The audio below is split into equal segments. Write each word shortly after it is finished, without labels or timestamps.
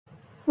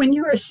When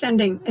you are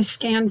sending a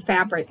scanned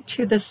fabric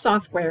to the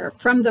software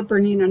from the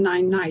BERNINA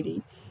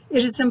 990,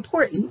 it is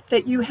important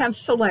that you have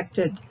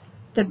selected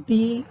the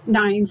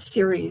B9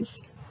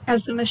 series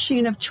as the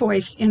machine of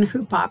choice in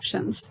hoop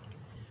options.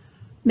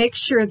 Make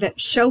sure that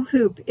Show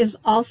Hoop is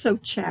also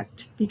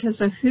checked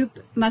because a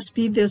hoop must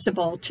be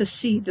visible to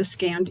see the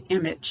scanned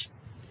image.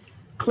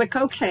 Click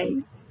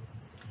OK.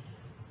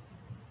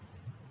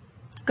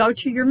 Go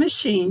to your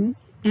machine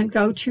and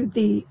go to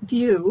the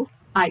View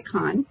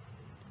icon.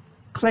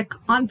 Click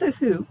on the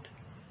hoop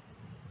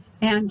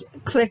and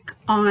click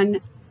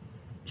on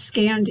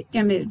Scanned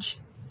Image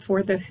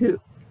for the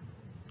hoop.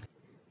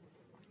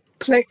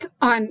 Click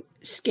on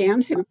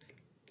Scan Hoop,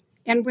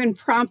 and when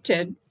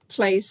prompted,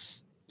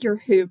 place your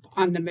hoop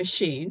on the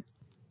machine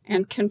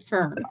and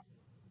confirm.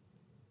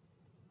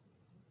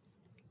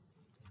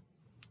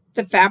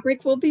 The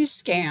fabric will be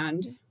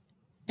scanned,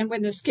 and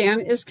when the scan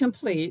is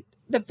complete,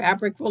 the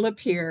fabric will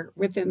appear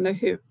within the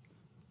hoop.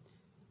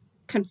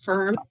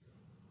 Confirm.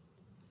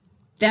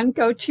 Then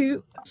go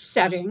to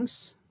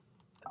Settings,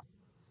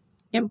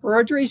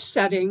 Embroidery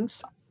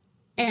Settings,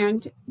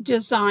 and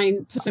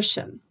Design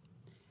Position.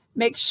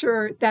 Make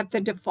sure that the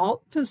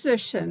default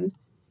position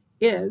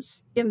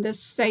is in the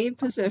save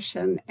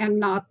position and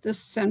not the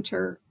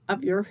center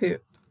of your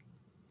hoop.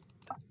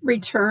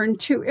 Return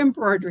to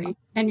embroidery,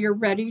 and you're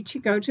ready to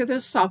go to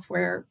the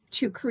software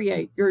to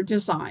create your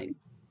design.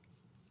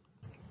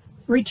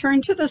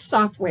 Return to the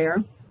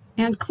software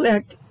and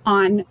click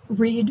on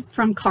Read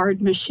from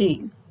Card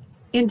Machine.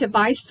 In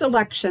device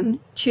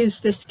selection,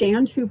 choose the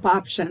scanned hoop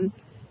option,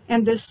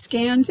 and the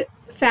scanned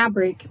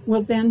fabric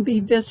will then be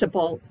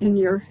visible in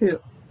your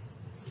hoop.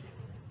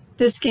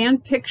 The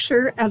scanned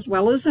picture as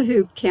well as the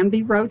hoop can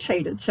be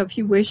rotated, so if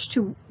you wish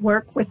to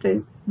work with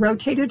the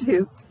rotated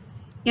hoop,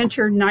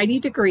 enter 90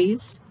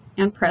 degrees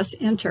and press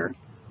Enter.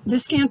 The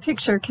scanned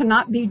picture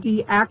cannot be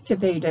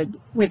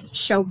deactivated with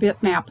Show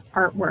Bitmap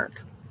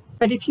artwork,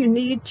 but if you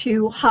need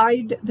to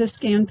hide the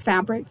scanned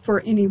fabric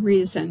for any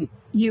reason,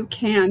 you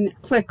can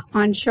click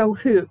on Show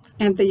Hoop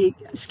and the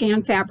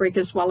scanned fabric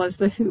as well as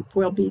the hoop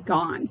will be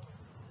gone.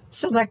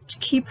 Select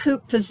Keep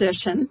Hoop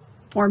Position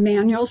for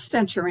manual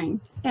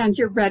centering, and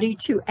you're ready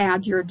to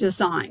add your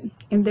design.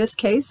 In this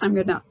case, I'm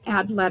going to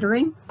add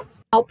lettering.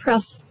 I'll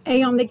press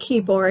A on the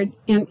keyboard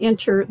and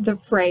enter the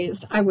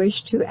phrase I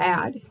wish to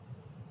add.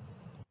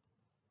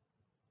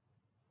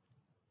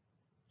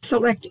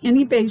 Select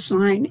any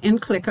baseline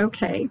and click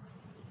OK.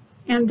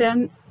 And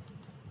then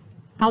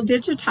I'll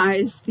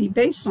digitize the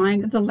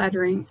baseline of the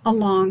lettering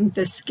along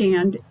the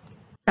scanned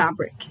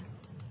fabric.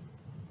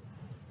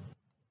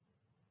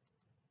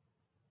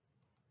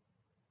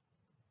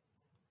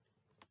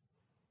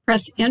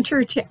 Press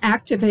Enter to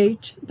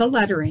activate the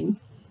lettering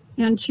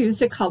and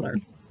choose a color.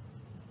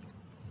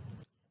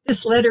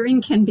 This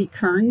lettering can be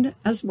kerned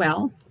as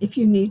well if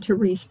you need to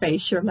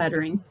respace your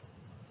lettering.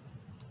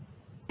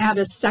 Add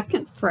a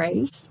second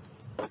phrase.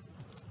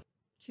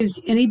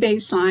 Choose any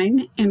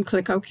baseline and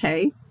click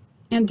OK,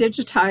 and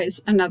digitize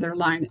another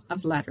line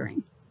of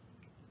lettering.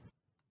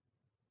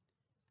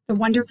 The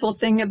wonderful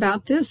thing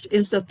about this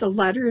is that the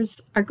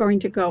letters are going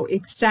to go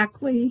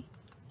exactly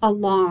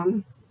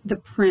along the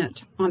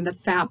print on the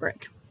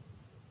fabric.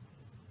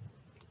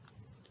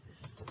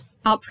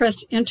 I'll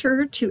press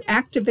Enter to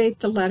activate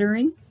the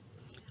lettering.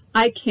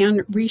 I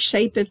can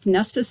reshape if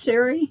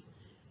necessary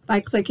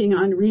by clicking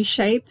on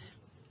Reshape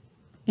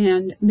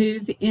and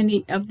move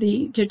any of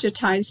the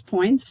digitized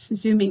points.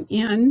 Zooming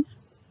in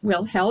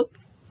will help,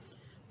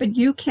 but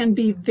you can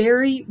be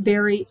very,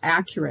 very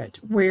accurate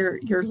where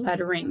your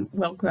lettering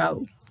will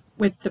go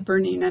with the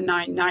BERNINA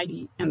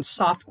 990 and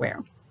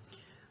software.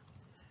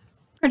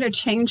 I'm going to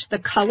change the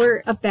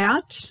color of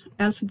that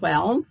as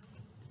well.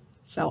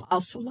 So I'll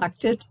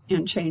select it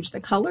and change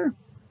the color.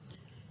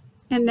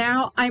 And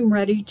now I'm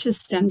ready to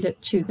send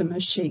it to the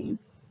machine.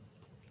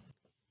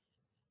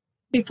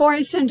 Before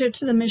I send it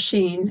to the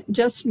machine,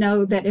 just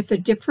know that if a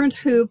different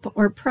hoop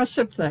or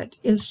presser foot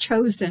is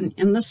chosen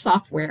in the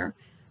software,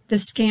 the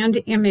scanned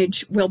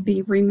image will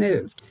be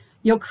removed.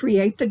 You'll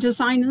create the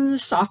design in the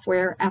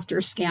software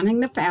after scanning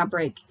the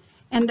fabric,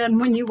 and then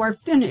when you are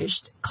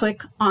finished,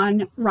 click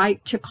on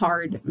Write to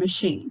Card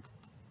Machine.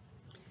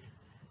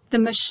 The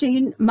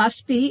machine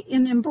must be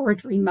in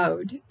embroidery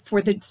mode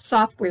for the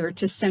software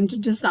to send a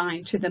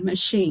design to the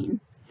machine.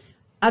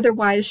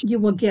 Otherwise, you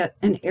will get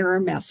an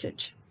error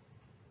message.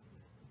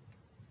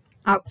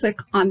 I'll click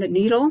on the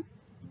needle,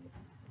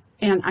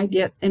 and I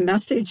get a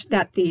message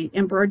that the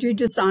embroidery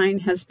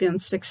design has been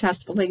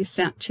successfully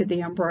sent to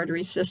the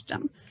embroidery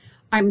system.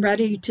 I'm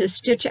ready to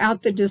stitch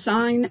out the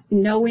design,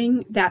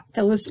 knowing that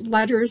those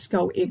letters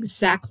go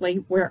exactly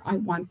where I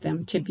want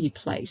them to be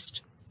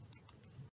placed.